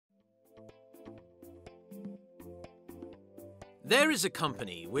There is a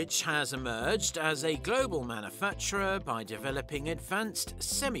company which has emerged as a global manufacturer by developing advanced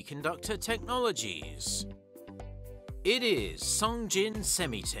semiconductor technologies. It is SUNGJIN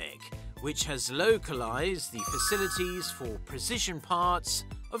SEMITECH, which has localized the facilities for precision parts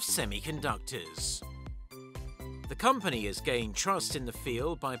of semiconductors. The company has gained trust in the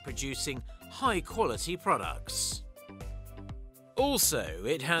field by producing high-quality products. Also,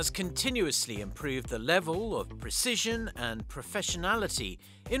 it has continuously improved the level of precision and professionality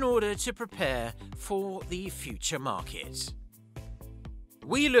in order to prepare for the future market.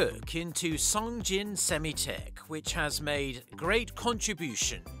 We look into SUNGJIN SEMITECH, which has made great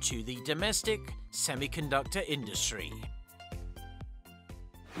contribution to the domestic semiconductor industry.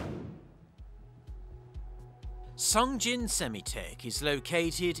 SUNGJIN SEMITECH is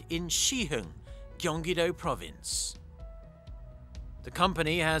located in Siheung, Gyeonggi-do Province. The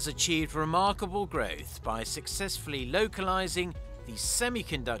company has achieved remarkable growth by successfully localizing the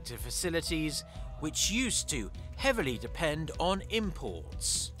semiconductor facilities which used to heavily depend on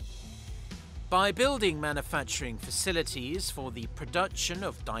imports. By building manufacturing facilities for the production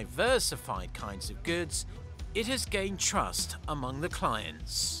of diversified kinds of goods, it has gained trust among the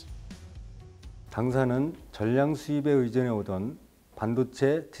clients. 당사는 전량 수입에 의존해 오던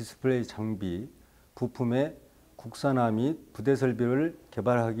반도체 디스플레이 장비, 부품의 국산화 및 부대 설비를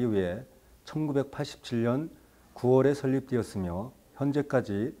개발하기 위해 1987년 9월에 설립되었으며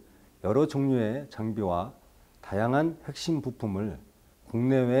현재까지 여러 종류의 장비와 다양한 핵심 부품을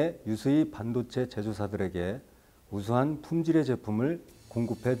국내외 유수의 반도체 제조사들에게 우수한 품질의 제품을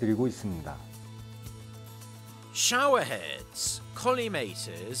공급해 드리고 있습니다. Showerheads,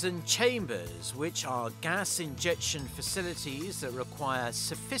 collimators and chambers, which are gas injection facilities that require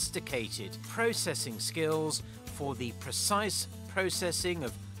sophisticated processing skills for the precise processing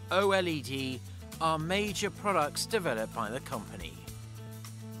of OLED, are major products developed by the company.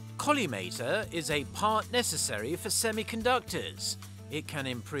 Collimator is a part necessary for semiconductors. It can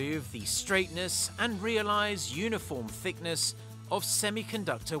improve the straightness and realize uniform thickness of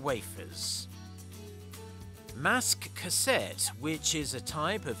semiconductor wafers. Mask cassette, which is a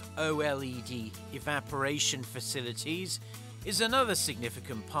type of OLED evaporation facilities, is another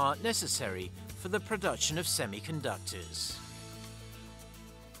significant part necessary for the production of semiconductors.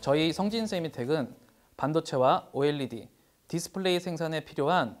 저희 성진세미텍은 반도체와 OLED, 디스플레이 생산에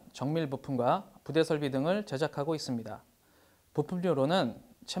필요한 정밀 부품과 부대 설비 등을 제작하고 있습니다. 부품류로는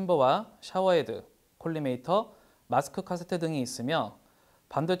챔버와 샤워헤드, 콜리메이터, 마스크 카세트 등이 있으며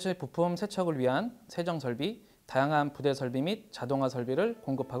반도체 부품 세척을 위한 세정 설비, 다양한 부대 설비 및 자동화 설비를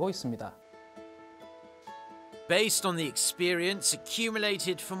공급하고 있습니다. Based on the experience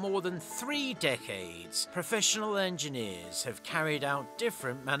accumulated for more than 3 decades, professional engineers have carried out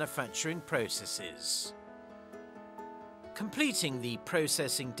different manufacturing processes. Completing the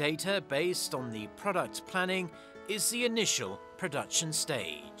processing data based on the product planning is the initial production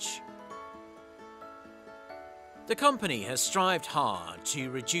stage. The company has strived hard to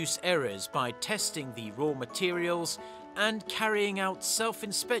reduce errors by testing the raw materials and carrying out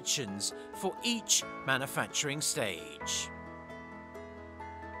self-inspections for each manufacturing stage.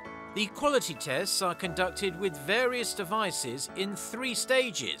 The quality tests are conducted with various devices in 3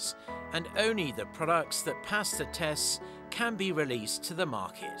 stages, and only the products that pass the tests can be released to the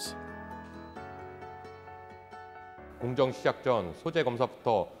market. 공정 시작 전 소재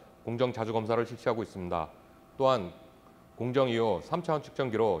검사부터 공정 자주 검사를 실시하고 있습니다. 또한 공정 이후 3차원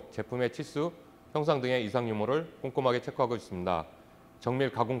측정기로 제품의 치수, 형상 등의 이상 유무를 꼼꼼하게 체크하고 있습니다. 정밀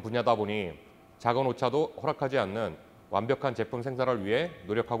가공 분야다 보니 작은 오차도 허락하지 않는 완벽한 제품 생산을 위해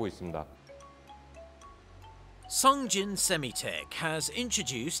노력하고 있습니다. SUNGJIN SEMITECH has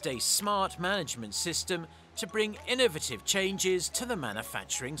introduced a smart management system to bring innovative changes to the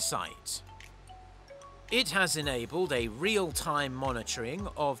manufacturing site. It has enabled a real-time monitoring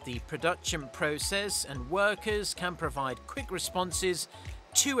of the production process, and workers can provide quick responses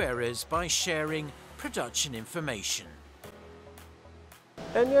to errors by sharing production information.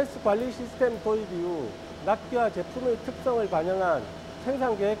 MES 관리 시스템 도입 이후 납기와 제품의 특성을 반영한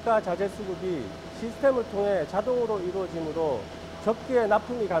생산 계획과 자재 수급이 시스템을 통해 자동으로 이루어지므로 적기에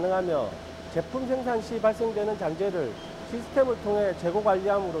납품이 가능하며 제품 생산 시 발생되는 잔재를 시스템을 통해 재고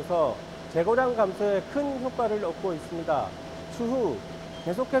관리함으로써 재고량 감소에 큰 효과를 얻고 있습니다. 추후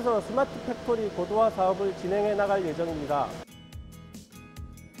계속해서 스마트 팩토리 고도화 사업을 진행해 나갈 예정입니다.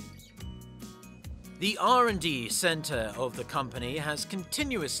 The R&D center of the company has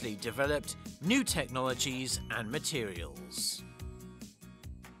continuously developed new technologies and materials.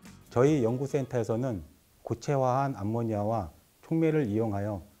 저희 연구센터에서는 고체화한 암모니아와 촉매를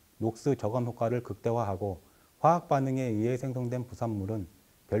이용하여 녹스 저감 효과를 극대화하고 화학 반응에 의해 생성된 부산물은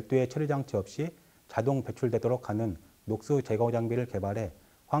별도의 처리 장치 없이 자동 배출되도록 하는 녹수 제거 장비를 개발해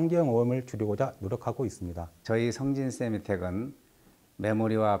환경 오염을 줄이고자 노력하고 있습니다. 저희 성진세미텍은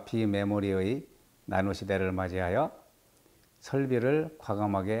메모리와 비메모리의 나노 시대를 맞이하여 설비를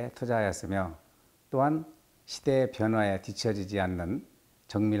과감하게 투자하였으며 또한 시대의 변화에 뒤처지지 않는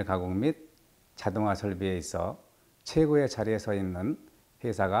정밀 가공 및 자동화 설비에 있어 최고의 자리에 서 있는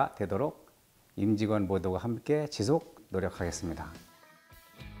회사가 되도록 임직원 모두가 함께 지속 노력하겠습니다.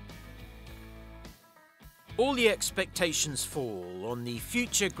 All the expectations fall on the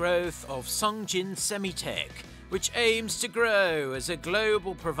future growth of SUNGJIN SEMITECH, which aims to grow as a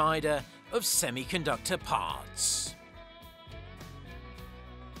global provider of semiconductor parts.